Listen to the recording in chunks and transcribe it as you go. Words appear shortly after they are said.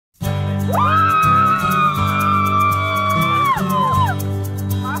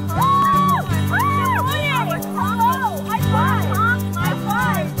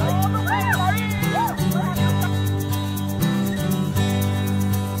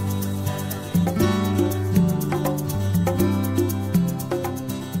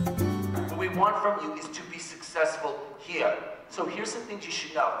From you is to be successful here. So here's some things you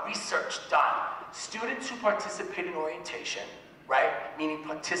should know. Research done. Students who participate in orientation, right, meaning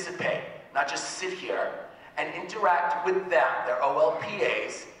participate, not just sit here, and interact with them, their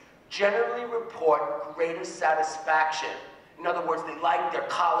OLPAs, generally report greater satisfaction. In other words, they like their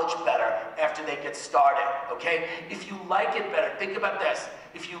college better after they get started, okay? If you like it better, think about this.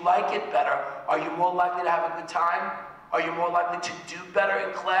 If you like it better, are you more likely to have a good time? Are you more likely to do better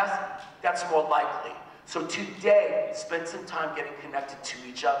in class? That's more likely. So today, spend some time getting connected to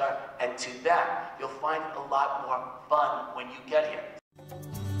each other and to them. You'll find it a lot more fun when you get here.